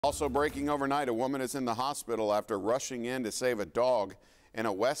Also breaking overnight, a woman is in the hospital after rushing in to save a dog in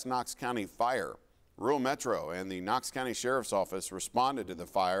a West Knox County fire. Rural Metro and the Knox County Sheriff's Office responded to the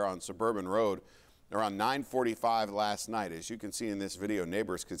fire on Suburban Road around 9:45 last night. As you can see in this video,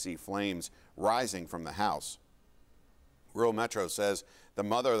 neighbors could see flames rising from the house. Rural Metro says the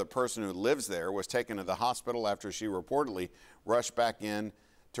mother of the person who lives there was taken to the hospital after she reportedly rushed back in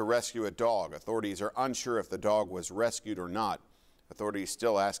to rescue a dog. Authorities are unsure if the dog was rescued or not. Authorities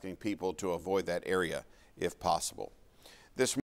still asking people to avoid that area if possible. This